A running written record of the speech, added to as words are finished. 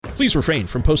Please refrain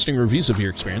from posting reviews of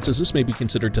your experience, as this may be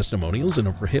considered testimonials and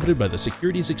are prohibited by the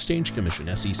Securities Exchange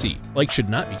Commission, SEC. Like should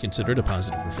not be considered a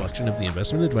positive reflection of the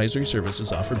investment advisory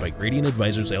services offered by Gradient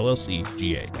Advisors, LLC,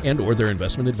 GA, and or their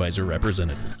investment advisor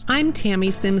representatives. I'm Tammy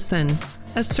Simpson,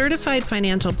 a certified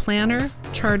financial planner,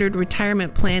 chartered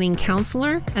retirement planning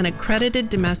counselor, and accredited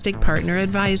domestic partner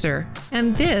advisor.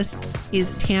 And this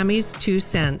is Tammy's 2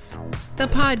 Cents, the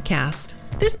podcast.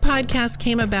 This podcast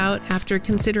came about after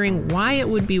considering why it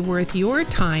would be worth your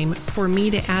time for me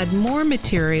to add more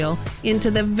material into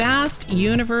the vast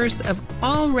universe of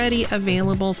already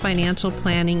available financial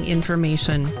planning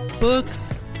information.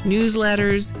 Books,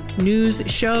 newsletters, news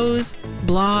shows,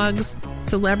 blogs,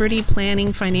 celebrity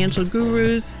planning financial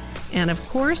gurus, and of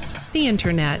course, the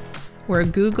internet, where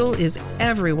Google is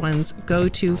everyone's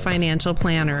go-to financial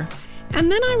planner.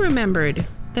 And then I remembered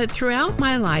that throughout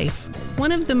my life,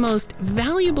 one of the most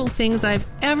valuable things I've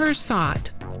ever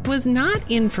sought was not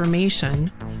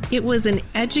information. It was an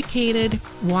educated,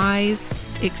 wise,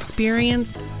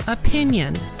 experienced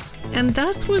opinion. And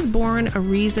thus was born a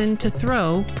reason to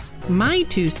throw my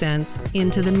 2 cents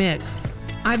into the mix.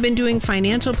 I've been doing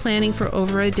financial planning for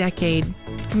over a decade,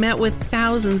 met with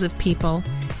thousands of people,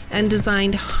 and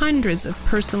designed hundreds of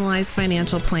personalized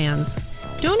financial plans.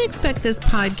 Don't expect this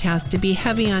podcast to be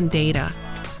heavy on data.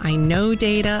 I know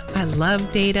data, I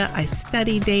love data, I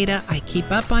study data, I keep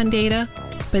up on data,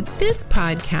 but this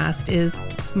podcast is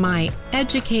my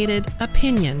educated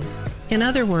opinion. In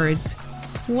other words,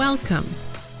 welcome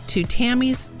to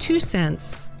Tammy's 2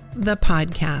 Cents, the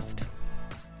podcast.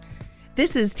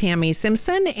 This is Tammy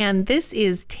Simpson, and this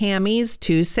is Tammy's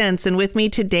 2 Cents, and with me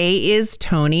today is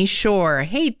Tony Shore.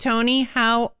 Hey, Tony,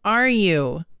 how are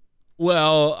you?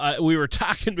 Well, we were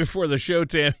talking before the show,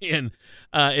 Tammy, and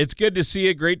it's good to see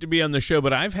you. Great to be on the show,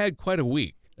 but I've had quite a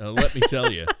week, let me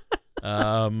tell you.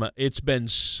 It's been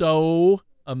so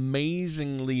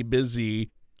amazingly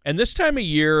busy. And this time of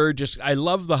year, I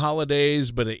love the holidays,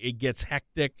 but it gets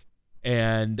hectic.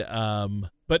 And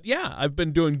but yeah, I've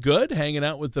been doing good, hanging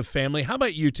out with the family. How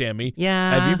about you, Tammy?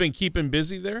 Yeah. Have you been keeping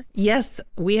busy there? Yes,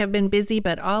 we have been busy,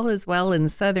 but all is well in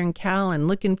Southern Cal, and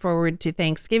looking forward to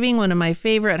Thanksgiving, one of my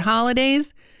favorite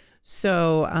holidays.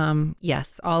 So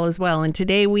yes, all is well. And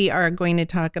today we are going to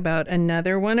talk about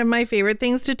another one of my favorite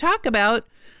things to talk about,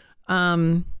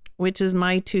 which is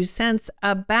my 2 cents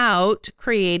about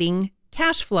creating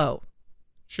cash flow.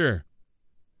 Sure.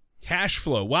 Cash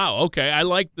flow. Wow. Okay. I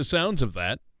like the sounds of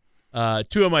that.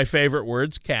 2 of my favorite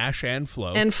words, cash and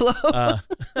flow. And flow.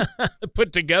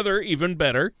 Put together, even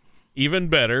better. Even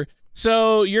better.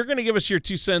 So you're going to give us your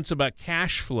 2 cents about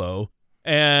cash flow.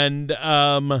 And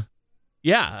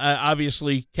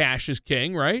obviously cash is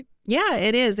king, right? Yeah,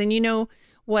 it is. And you know,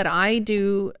 what I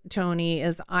do, Tony,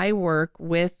 is I work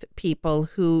with people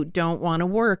who don't want to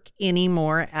work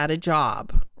anymore at a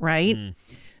job, right? Mm.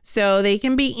 So they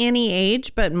can be any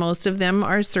age, but most of them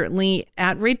are certainly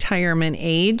at retirement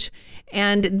age,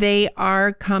 and they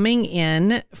are coming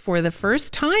in for the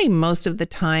first time, most of the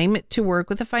time, to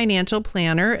work with a financial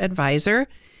planner advisor.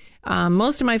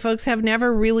 Most of my folks have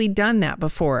never really done that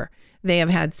before. They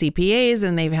have had CPAs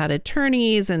and they've had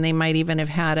attorneys, and they might even have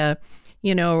had a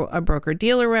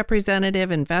broker-dealer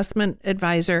representative, investment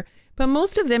advisor, but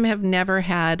most of them have never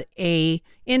had a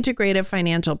integrative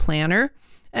financial planner.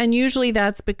 And usually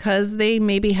that's because they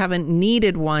maybe haven't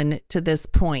needed one to this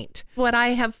point. What I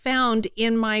have found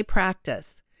in my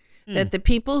practice, that the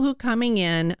people who coming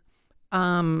in,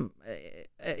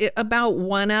 about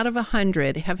 1 out of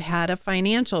 100 have had a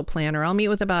financial planner. I'll meet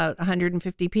with about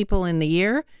 150 people in the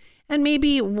year, and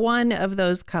maybe one of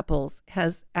those couples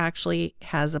has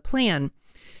a plan.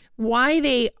 Why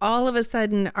they all of a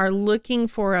sudden are looking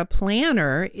for a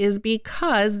planner is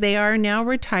because they are now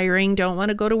retiring, don't want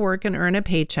to go to work and earn a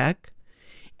paycheck.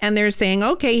 And they're saying,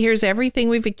 okay, here's everything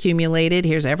we've accumulated.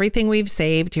 Here's everything we've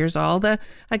saved. Here's all the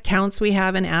accounts we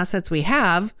have and assets we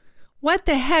have. What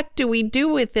the heck do we do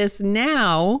with this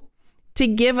now to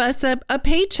give us a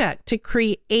paycheck, to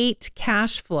create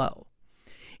cash flow?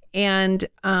 And,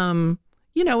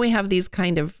 we have these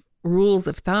kind of rules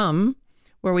of thumb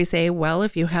where we say, well,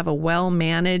 if you have a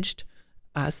well-managed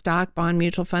stock, bond,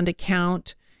 mutual fund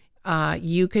account,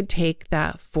 you could take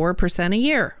that 4% a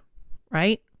year,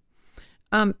 right?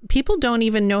 People don't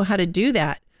even know how to do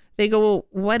that. They go, well,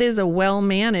 what is a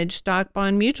well-managed stock,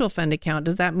 bond, mutual fund account?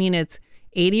 Does that mean it's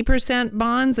 80%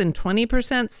 bonds and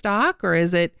 20% stock? Or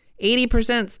is it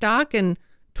 80% stock and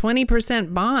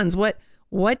 20% bonds?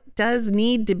 What does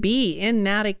need to be in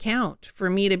that account for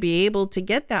me to be able to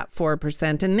get that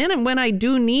 4%? And then when I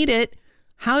do need it,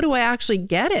 how do I actually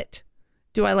get it?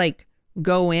 Do I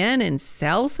go in and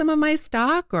sell some of my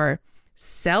stock or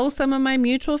sell some of my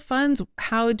mutual funds?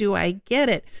 How do I get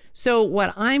it? So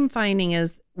what I'm finding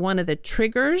is one of the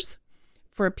triggers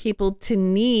for people to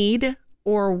need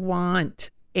or want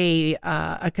a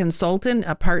consultant,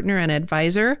 a partner, an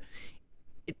advisor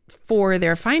for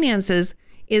their finances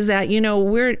is that,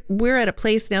 we're at a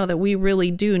place now that we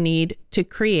really do need to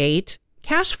create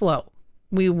cash flow.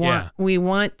 We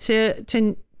want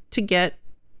to get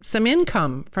some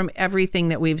income from everything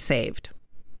that we've saved.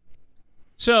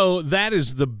 So that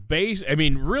is the base. I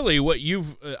mean, really what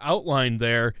you've outlined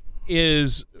there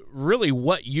is really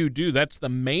what you do. That's the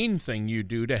main thing you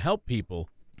do to help people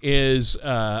is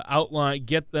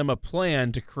get them a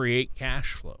plan to create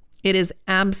cash flow. It is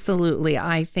absolutely,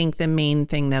 I think, the main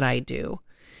thing that I do.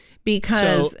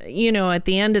 Because, at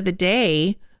the end of the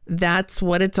day, that's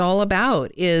what it's all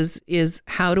about is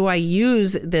how do I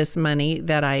use this money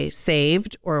that I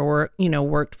saved or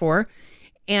worked for?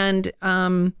 And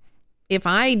if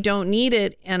I don't need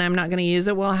it and I'm not going to use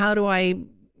it, well, how do I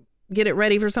get it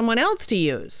ready for someone else to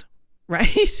use?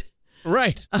 Right?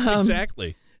 Right.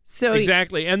 Exactly. So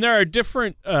exactly. And there are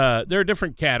different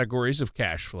categories of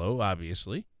cash flow,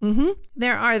 obviously. Mm-hmm.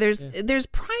 There are. There's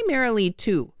primarily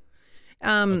two.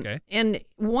 Okay. And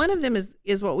one of them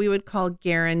is what we would call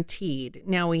guaranteed.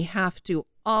 Now, we have to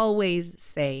always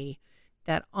say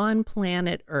that on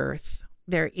planet Earth,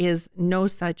 there is no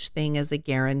such thing as a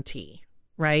guarantee,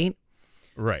 right?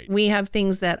 Right. We have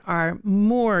things that are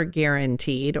more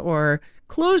guaranteed or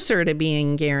closer to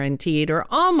being guaranteed or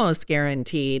almost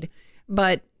guaranteed.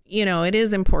 But, it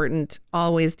is important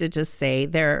always to just say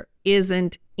there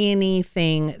isn't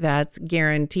anything that's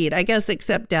guaranteed, I guess,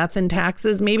 except death and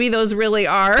taxes. Maybe those really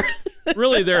are.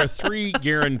 Really, there are 3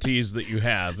 guarantees that you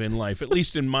have in life. At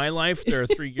least in my life, there are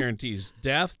 3 guarantees: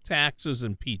 death, taxes,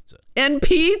 and pizza. And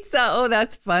pizza. Oh,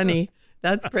 that's funny.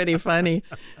 That's pretty funny.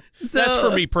 So, that's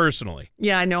for me personally.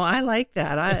 Yeah, I know. I like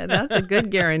that. That's a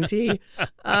good guarantee.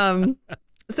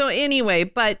 So anyway,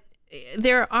 but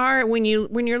there are, when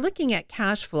you're looking at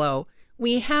cash flow,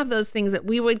 we have those things that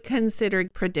we would consider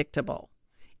predictable.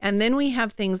 And then we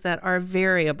have things that are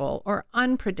variable or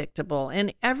unpredictable.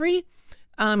 And every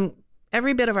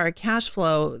bit of our cash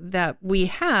flow that we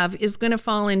have is going to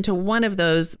fall into one of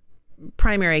those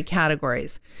primary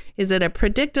categories. Is it a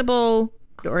predictable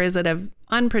or is it a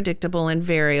unpredictable and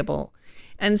variable?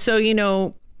 And so,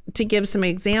 to give some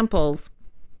examples,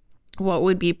 what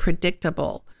would be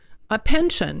predictable? A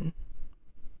pension,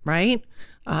 right?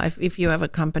 If you have a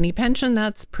company pension,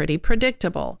 that's pretty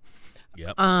predictable.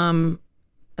 Yep.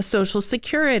 A Social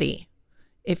Security.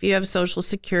 If you have Social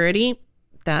Security,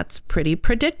 that's pretty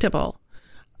predictable.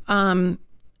 You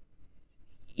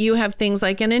have things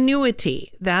like an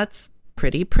annuity. That's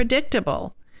pretty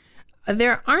predictable.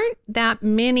 There aren't that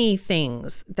many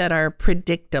things that are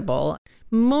predictable.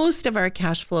 Most of our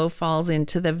cash flow falls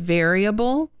into the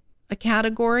variable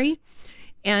category.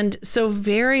 And so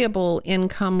variable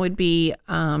income would be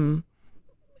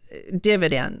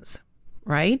dividends,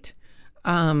 right?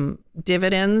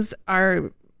 Dividends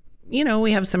are,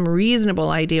 we have some reasonable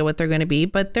idea what they're going to be,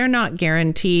 but they're not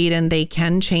guaranteed and they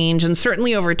can change. And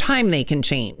certainly over time they can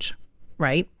change,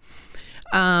 right?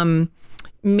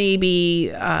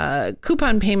 Maybe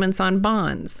coupon payments on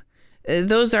bonds.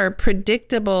 Those are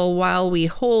predictable while we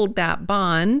hold that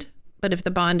bond. But if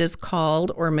the bond is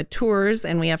called or matures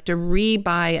and we have to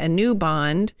rebuy a new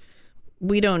bond,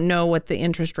 we don't know what the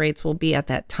interest rates will be at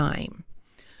that time.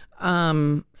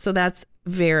 So that's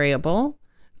variable.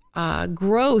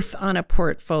 Growth on a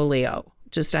portfolio.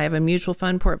 Just I have a mutual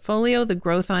fund portfolio. The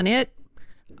growth on it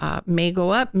may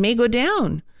go up, may go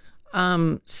down.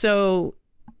 So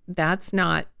that's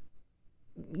not,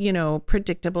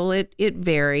 predictable. It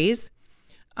varies.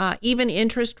 Even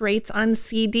interest rates on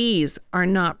CDs are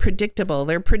not predictable.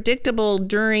 They're predictable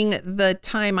during the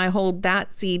time I hold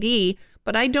that CD,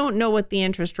 but I don't know what the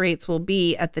interest rates will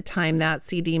be at the time that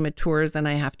CD matures and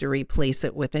I have to replace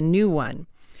it with a new one.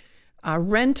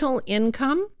 Rental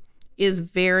income is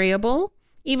variable,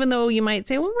 even though you might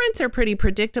say, well, rents are pretty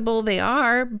predictable. They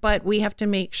are, but we have to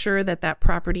make sure that that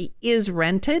property is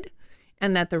rented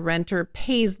and that the renter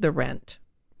pays the rent,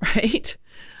 right?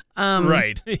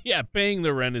 Right. Yeah, paying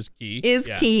the rent is key.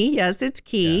 Key. Yes, it's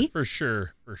key. Yeah, for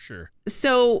sure.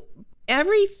 So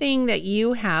everything that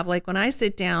you have, like when I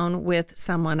sit down with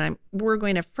someone, we're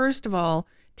going to first of all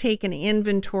take an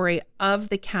inventory of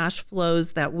the cash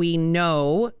flows that we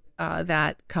know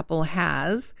that couple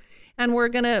has, and we're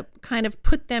going to kind of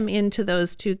put them into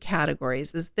those 2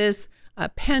 categories. Is this a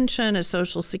pension, a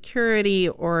Social Security,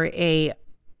 or a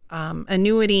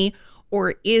annuity,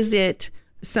 or is it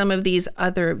some of these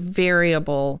other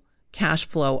variable cash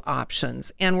flow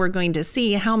options. And we're going to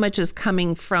see how much is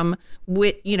coming from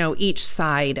each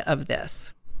side of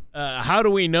this. How do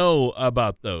we know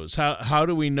about those? How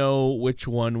do we know which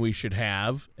one we should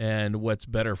have and what's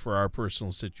better for our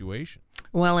personal situation?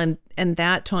 Well, and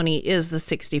that, Tony, is the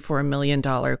 $64 million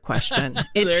question.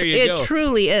 There you go. It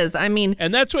truly is. I mean,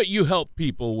 and that's what you help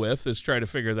people with, is try to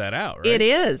figure that out, right? It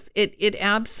is. It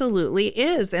absolutely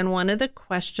is. And one of the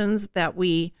questions that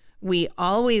we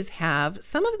always have,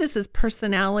 some of this is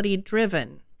personality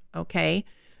driven. Okay.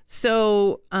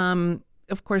 So,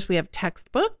 of course, we have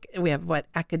textbook, we have what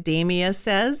academia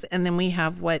says, and then we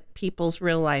have what people's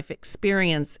real life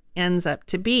experience ends up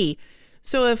to be.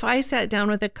 So if I sat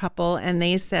down with a couple and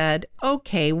they said,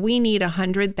 okay, we need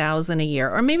 $100,000 a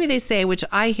year, or maybe they say, which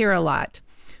I hear a lot,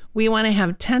 we want to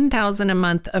have $10,000 a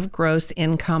month of gross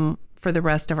income for the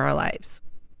rest of our lives.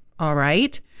 All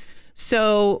right.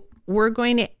 So we're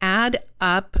going to add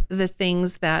up the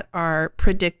things that are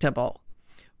predictable.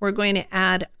 We're going to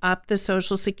add up the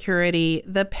Social Security,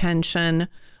 the pension,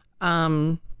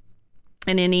 and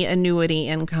any annuity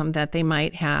income that they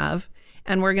might have.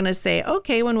 And we're going to say,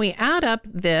 okay, when we add up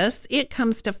this, it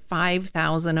comes to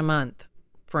 $5,000 a month,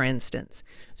 for instance.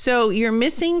 So you're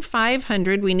missing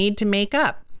 $500 we need to make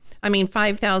up. I mean,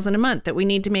 $5,000 a month that we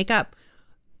need to make up.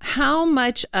 How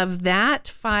much of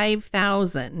that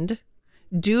 $5,000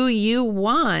 do you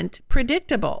want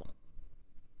predictable?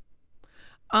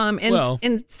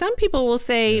 And some people will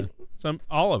say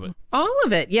all of it. All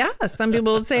of it, yeah. Some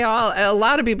people will say a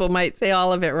lot of people might say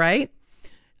all of it, right?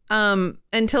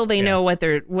 Until they know what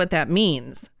that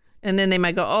means. And then they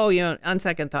might go, oh, on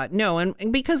second thought, no.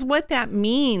 And because what that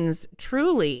means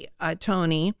truly,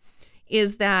 Tony,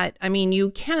 is that, I mean,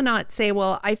 you cannot say,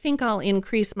 well, I think I'll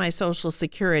increase my Social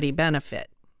Security benefit.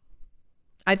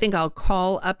 I think I'll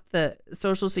call up the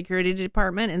Social Security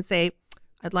Department and say,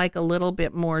 I'd like a little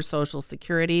bit more Social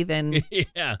Security than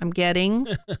I'm getting.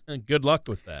 Good luck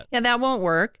with that. Yeah, that won't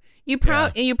work. You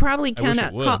probably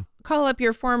cannot call up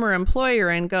your former employer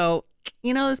and go,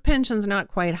 this pension's not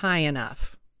quite high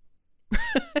enough.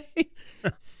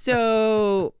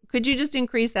 So could you just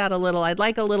increase that a little? I'd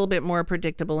like a little bit more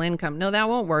predictable income. No, that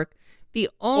won't work.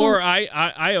 Or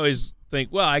I always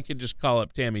think, well, I could just call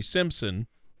up Tammy Simpson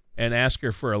and ask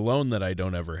her for a loan that I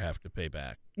don't ever have to pay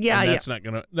back. Yeah, and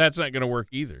that's not gonna work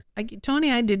either.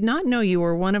 Tony, I did not know you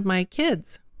were one of my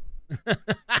kids.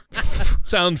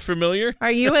 Sound familiar?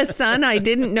 Are you a son I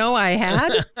didn't know I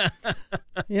had?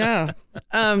 Yeah.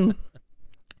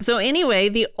 So anyway,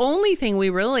 the only thing we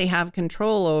really have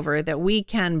control over that we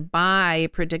can buy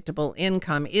predictable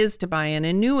income is to buy an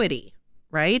annuity,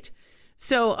 right?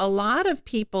 So a lot of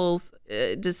people's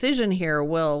decision here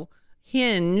will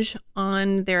hinge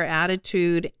on their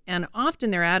attitude, and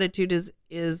often their attitude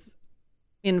is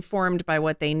informed by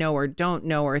what they know or don't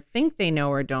know or think they know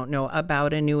or don't know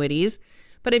about annuities.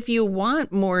 But if you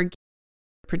want more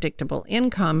predictable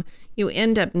income, you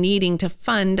end up needing to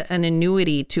fund an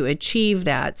annuity to achieve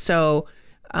that. So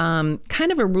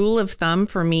kind of a rule of thumb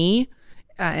for me,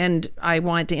 and I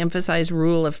want to emphasize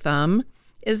rule of thumb,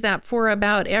 is that for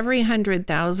about every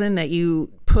 $100,000 that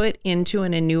you put into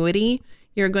an annuity,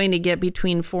 you're going to get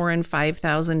between $4,000 and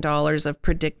 $5,000 of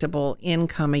predictable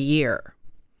income a year.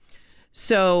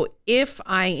 So if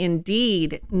I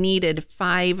indeed needed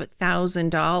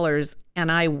 $5,000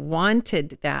 and I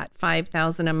wanted that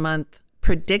 $5,000 a month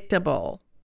predictable,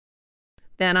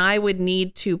 then I would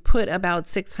need to put about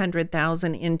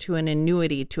 $600,000 into an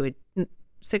annuity.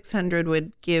 $600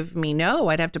 would give me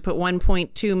I'd have to put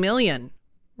 $1.2 million,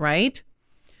 right?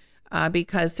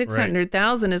 Because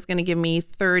 $600,000 is going to give me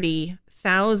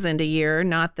 $30,000 a year,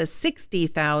 not the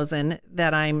 $60,000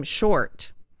 that I'm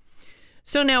short.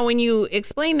 So now when you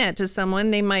explain that to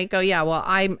someone, they might go, yeah, well,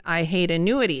 I hate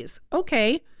annuities.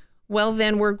 Okay, well,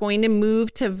 then we're going to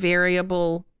move to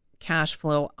variable cash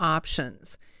flow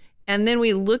options. And then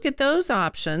we look at those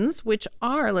options, which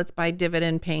are, let's buy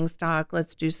dividend paying stock,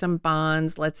 let's do some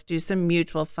bonds, let's do some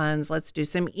mutual funds, let's do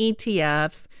some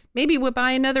ETFs. Maybe we'll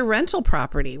buy another rental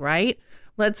property, right?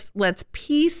 Let's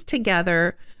piece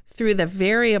together through the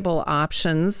variable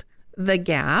options, the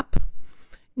gap.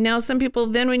 Now, some people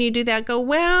then when you do that go,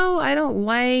 well, I don't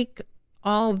like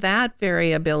all that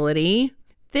variability.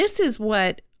 This is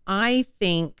what I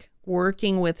think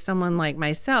working with someone like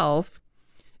myself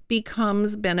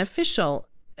becomes beneficial,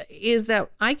 is that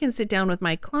I can sit down with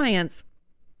my clients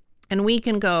and we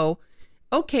can go,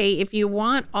 okay, if you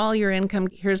want all your income,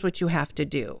 here's what you have to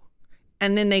do.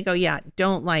 And then they go, yeah,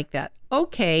 don't like that.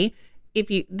 Okay,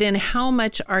 then how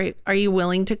much are you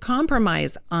willing to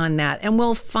compromise on that? And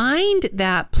we'll find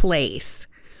that place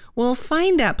will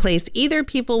find that place. Either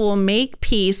people will make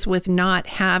peace with not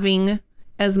having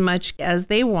as much as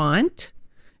they want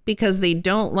because they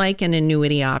don't like an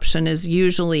annuity option is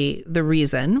usually the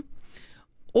reason,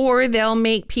 or they'll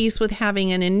make peace with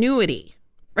having an annuity,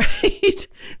 right?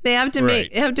 They have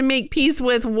to make peace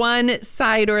with one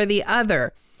side or the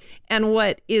other. And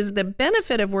what is the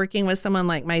benefit of working with someone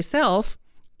like myself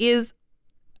is,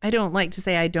 I don't like to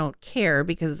say I don't care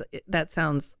because that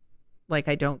sounds like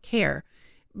I don't care,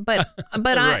 but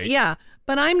right.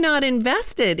 but I'm not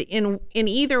invested in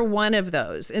either one of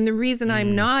those. And the reason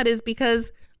I'm not is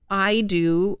because I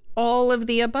do all of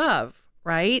the above,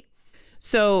 right?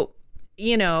 So,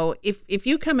 if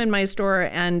you come in my store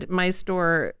and my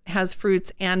store has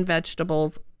fruits and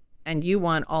vegetables and you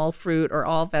want all fruit or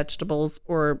all vegetables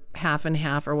or half and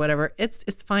half or whatever, it's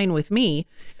fine with me.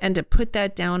 And to put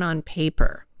that down on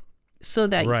paper so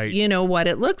that you know what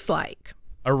it looks like.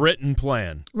 A written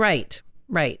plan. Right.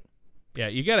 Yeah,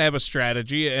 you got to have a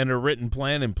strategy and a written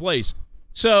plan in place.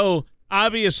 So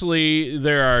obviously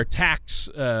there are tax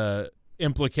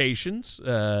implications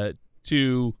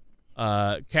to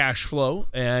cash flow,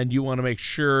 and you want to make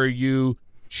sure you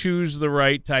choose the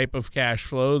right type of cash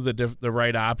flow, the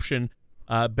right option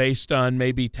based on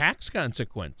maybe tax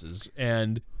consequences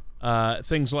and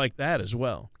things like that as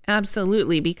well.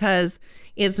 Absolutely, because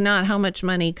it's not how much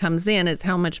money comes in, it's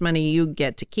how much money you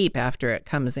get to keep after it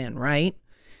comes in, right?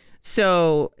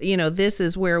 So, this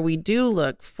is where we do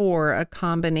look for a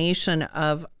combination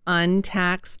of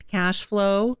untaxed cash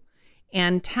flow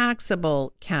and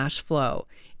taxable cash flow.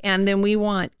 And then we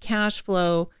want cash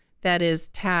flow that is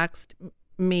taxed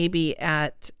maybe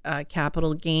at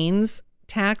capital gains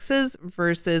taxes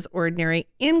versus ordinary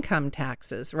income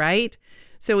taxes, right?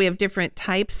 So we have different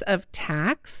types of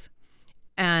tax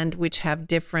and which have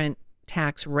different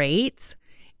tax rates.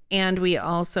 And we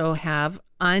also have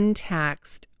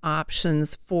untaxed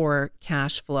options for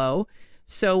cash flow.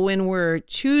 So when we're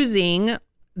choosing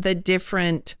the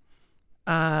different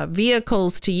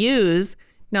vehicles to use,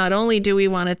 not only do we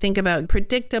want to think about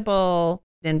predictable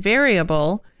and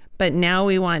variable, but now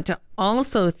we want to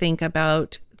also think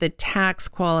about the tax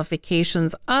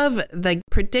qualifications of the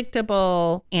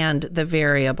predictable and the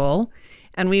variable.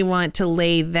 And we want to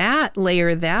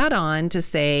layer that on to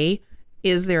say,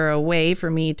 is there a way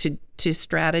for me to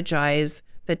strategize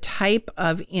the type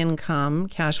of income,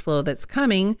 cash flow that's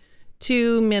coming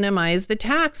to minimize the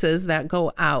taxes that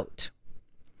go out?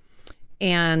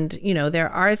 And, there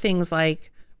are things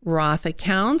like Roth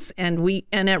accounts, and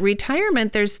at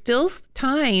retirement, there's still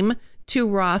time to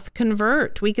Roth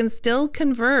convert. We can still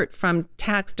convert from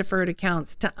tax deferred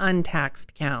accounts to untaxed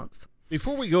accounts.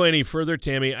 Before we go any further,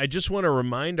 Tammy, I just want to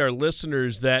remind our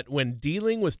listeners that when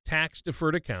dealing with tax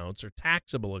deferred accounts or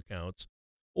taxable accounts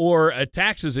or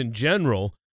taxes in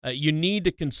general, you need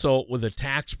to consult with a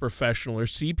tax professional or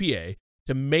CPA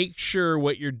to make sure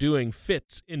what you're doing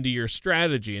fits into your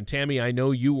strategy. And Tammy, I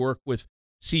know you work with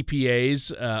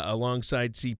CPAs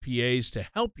alongside CPAs to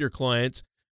help your clients.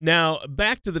 Now,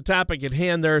 back to the topic at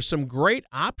hand, there are some great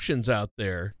options out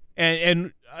there.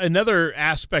 And another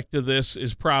aspect of this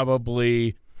is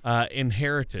probably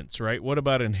inheritance, right? What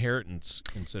about inheritance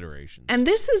considerations? And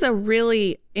this is a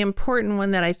really important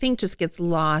one that I think just gets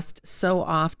lost so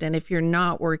often if you're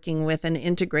not working with an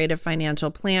integrative financial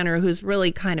planner who's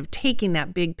really kind of taking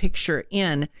that big picture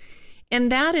in.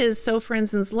 And that is, so for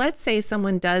instance, let's say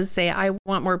someone does say, I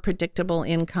want more predictable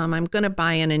income. I'm going to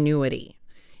buy an annuity.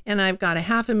 And I've got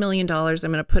 $500,000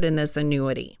 I'm going to put in this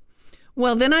annuity.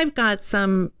 Well, then I've got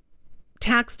some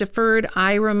tax deferred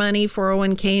IRA money,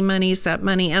 401k money, SEP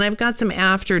money, and I've got some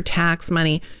after tax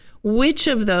money. Which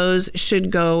of those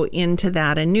should go into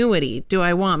that annuity? Do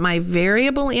I want my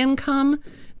variable income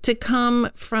to come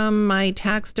from my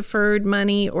tax deferred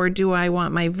money, or do I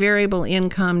want my variable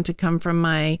income to come from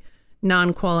my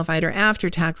non-qualified or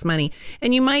after-tax money?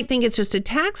 And you might think it's just a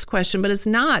tax question, but it's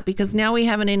not, because now we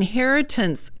have an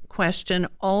inheritance question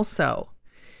also.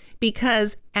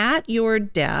 Because at your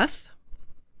death,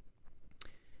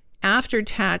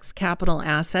 after-tax capital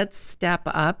assets step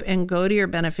up and go to your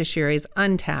beneficiaries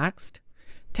untaxed.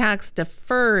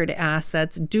 Tax-deferred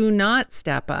assets do not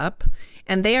step up,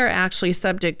 and they are actually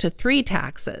subject to 3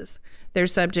 taxes. They're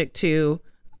subject to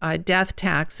death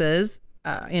taxes,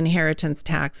 inheritance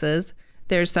taxes.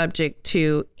 They're subject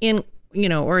to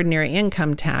ordinary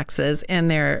income taxes,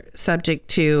 and they're subject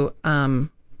to the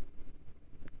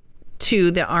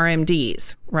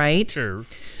RMDs, right? Sure.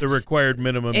 The required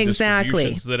minimum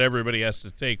distributions that everybody has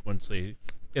to take once they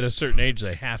hit a certain age,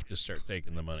 they have to start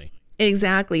taking the money.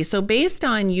 Exactly. So based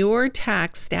on your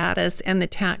tax status and the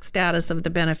tax status of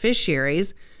the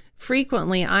beneficiaries,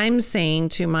 frequently I'm saying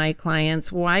to my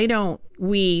clients, why don't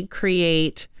we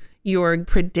create your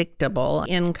predictable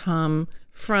income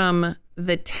from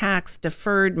the tax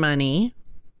deferred money?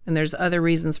 And there's other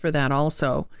reasons for that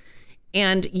also.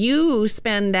 And you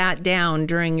spend that down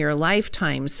during your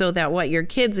lifetime so that what your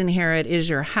kids inherit is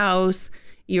your house,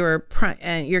 your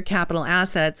capital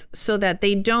assets, so that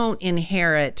they don't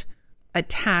inherit a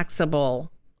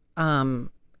taxable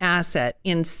asset.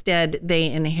 Instead, they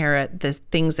inherit the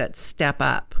things that step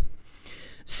up.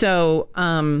 So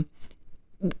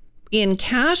in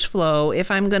cash flow,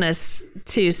 if I'm going to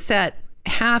set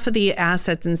half of the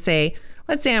assets and say,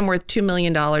 let's say I'm worth $2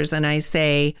 million, and I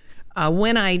say,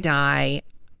 when I die,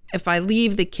 if I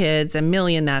leave the kids $1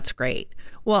 million, that's great.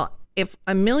 Well, if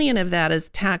 $1 million of that is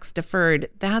tax deferred,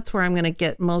 that's where I'm going to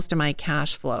get most of my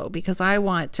cash flow, because I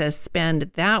want to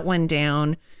spend that one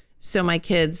down so my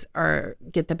kids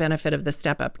get the benefit of the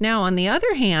step up. Now, on the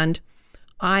other hand,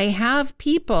 I have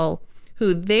people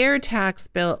who their tax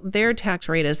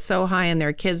rate is so high and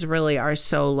their kids really are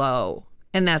so low,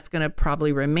 and that's going to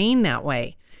probably remain that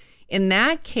way. In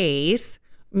that case,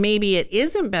 maybe it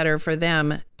isn't better for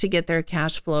them to get their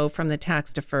cash flow from the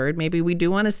tax deferred. Maybe we do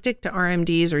want to stick to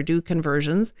RMDs or do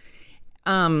conversions,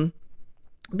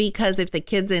 because if the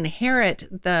kids inherit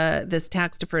this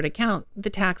tax deferred account, the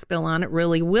tax bill on it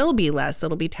really will be less.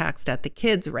 It'll be taxed at the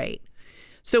kids' rate.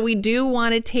 So we do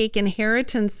want to take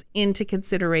inheritance into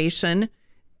consideration,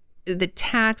 the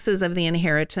taxes of the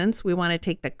inheritance. We want to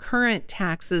take the current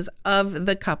taxes of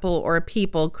the couple or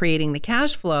people creating the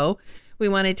cash flow. We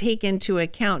want to take into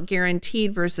account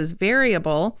guaranteed versus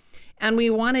variable, and we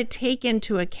want to take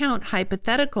into account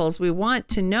hypotheticals. We want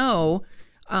to know,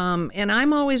 and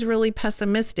I'm always really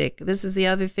pessimistic. This is the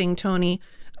other thing, Tony.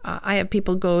 I have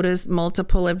people go to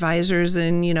multiple advisors,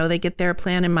 and they get their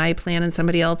plan and my plan and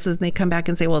somebody else's, and they come back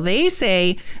and say, well, they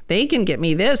say they can get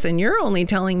me this, and you're only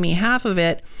telling me half of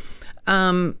it.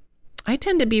 I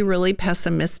tend to be really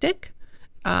pessimistic.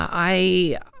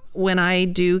 When I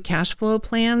do cash flow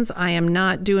plans, I am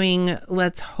not doing,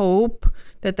 let's hope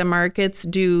that the markets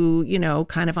do,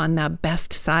 kind of on the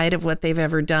best side of what they've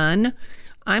ever done.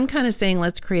 I'm kind of saying,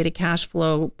 let's create a cash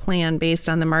flow plan based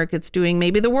on the markets doing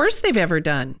maybe the worst they've ever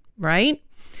done, right?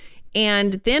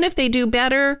 And then if they do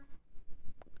better,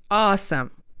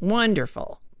 awesome,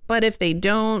 wonderful. But if they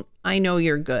don't, I know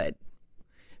you're good.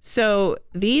 So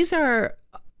these are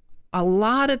a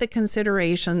lot of the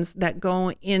considerations that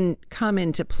come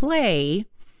into play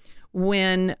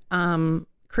when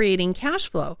creating cash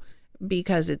flow,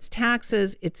 because it's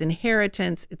taxes, it's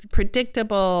inheritance, it's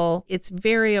predictable, it's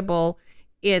variable,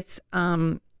 it's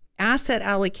asset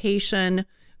allocation,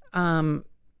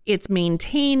 it's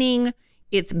maintaining,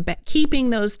 it's keeping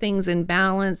those things in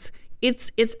balance.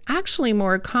 It's actually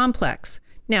more complex.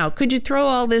 Now, could you throw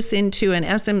all this into an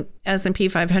S&P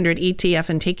 500 ETF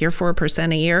and take your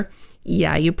 4% a year?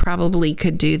 Yeah, you probably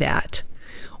could do that.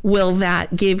 Will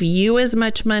that give you as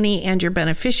much money and your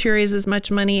beneficiaries as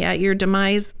much money at your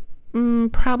demise?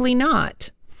 Probably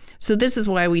not. So this is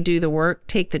why we do the work,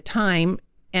 take the time,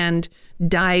 and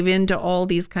dive into all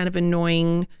these kind of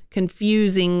annoying,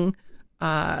 confusing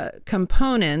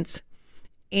components,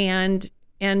 and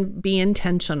be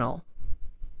intentional.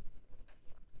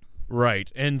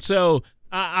 Right. And so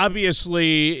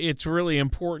obviously it's really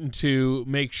important to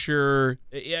make sure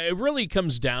it really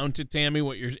comes down to,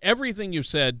 Tammy, everything you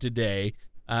said today.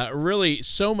 Really,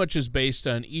 so much is based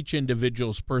on each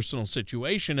individual's personal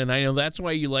situation. And I know that's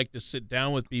why you like to sit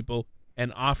down with people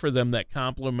and offer them that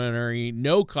complimentary,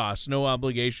 no cost, no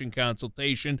obligation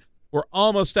consultation. We're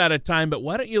almost out of time, but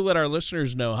why don't you let our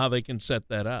listeners know how they can set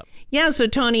that up? Yeah, so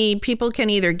Tony, people can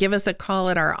either give us a call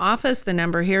at our office. The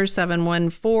number here is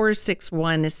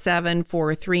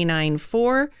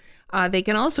 714-617-4394. They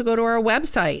can also go to our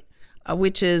website,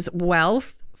 which is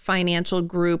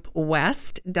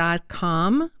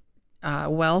wealthfinancialgroupwest.com.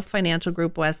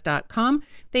 wealthfinancialgroupwest.com.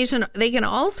 They can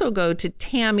also go to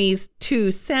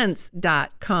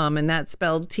tammys2cents.com, and that's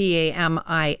spelled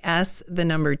TAMIS, the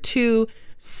number 2,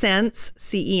 cents,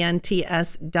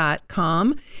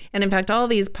 CENTS.com. And in fact, all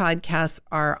these podcasts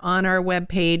are on our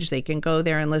webpage. They can go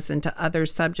there and listen to other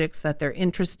subjects that they're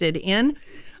interested in,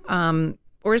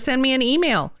 or send me an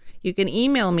email. You can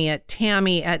email me at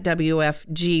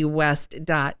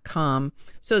tammy@wfgwest.com.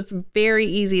 So it's very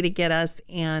easy to get us,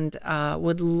 and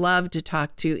would love to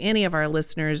talk to any of our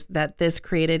listeners that this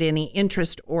created any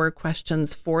interest or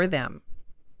questions for them.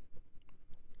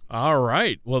 All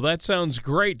right. Well, that sounds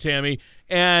great, Tammy.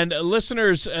 And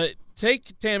listeners,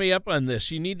 take Tammy up on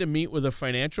this. You need to meet with a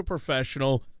financial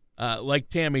professional like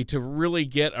Tammy to really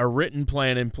get a written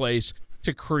plan in place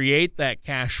to create that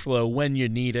cash flow when you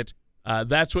need it.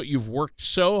 That's what you've worked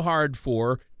so hard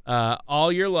for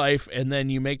all your life, and then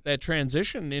you make that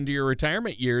transition into your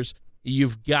retirement years.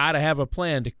 You've got to have a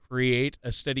plan to create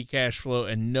a steady cash flow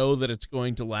and know that it's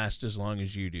going to last as long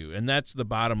as you do. And that's the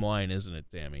bottom line, isn't it,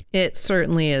 Tammy? It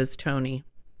certainly is, Tony.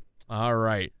 All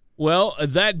right. Well,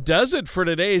 that does it for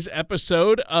today's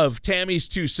episode of Tammy's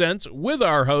 2 Cents with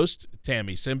our host,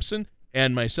 Tammy Simpson,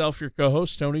 and myself, your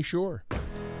co-host, Tony Shore.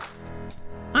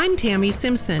 I'm Tammy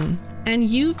Simpson, and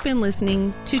you've been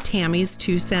listening to Tammy's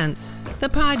 2 Cents, the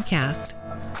podcast.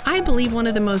 I believe one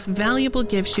of the most valuable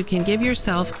gifts you can give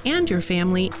yourself and your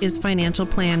family is financial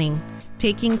planning,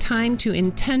 taking time to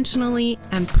intentionally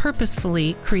and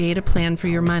purposefully create a plan for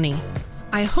your money.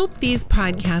 I hope these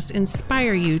podcasts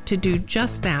inspire you to do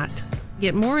just that.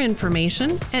 Get more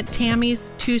information at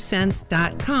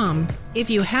tammys2cents.com. If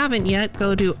you haven't yet,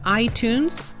 go to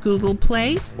iTunes, Google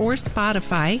Play, or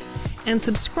Spotify and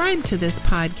subscribe to this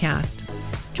podcast.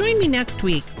 Join me next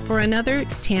week for another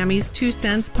Tammy's 2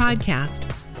 Cents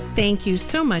podcast. Thank you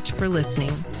so much for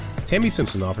listening. Tammy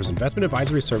Simpson offers investment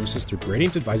advisory services through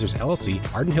Gradient Advisors LLC,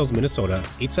 Arden Hills, Minnesota,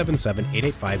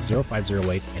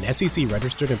 877-885-0508, and SEC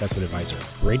Registered Investment Advisor.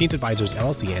 Gradient Advisors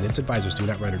LLC and its advisors do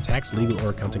not render tax, legal,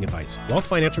 or accounting advice. Wealth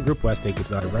Financial Group West Inc. is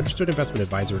not a registered investment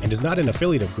advisor and is not an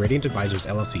affiliate of Gradient Advisors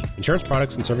LLC. Insurance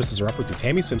products and services are offered through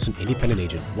Tammy Simpson, independent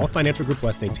agent. Wealth Financial Group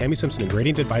West Inc., Tammy Simpson, and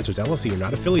Gradient Advisors LLC are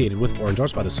not affiliated with or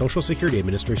endorsed by the Social Security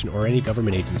Administration or any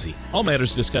government agency. All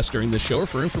matters discussed during this show are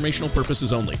for informational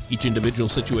purposes only. Each individual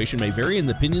situation may vary, and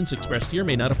the opinions expressed here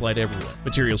may not apply to everyone.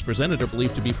 Materials presented are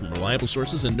believed to be from reliable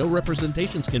sources, and no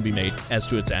representations can be made as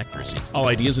to its accuracy. All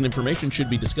ideas and information should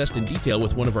be discussed in detail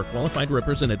with one of our qualified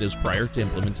representatives prior to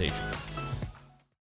implementation.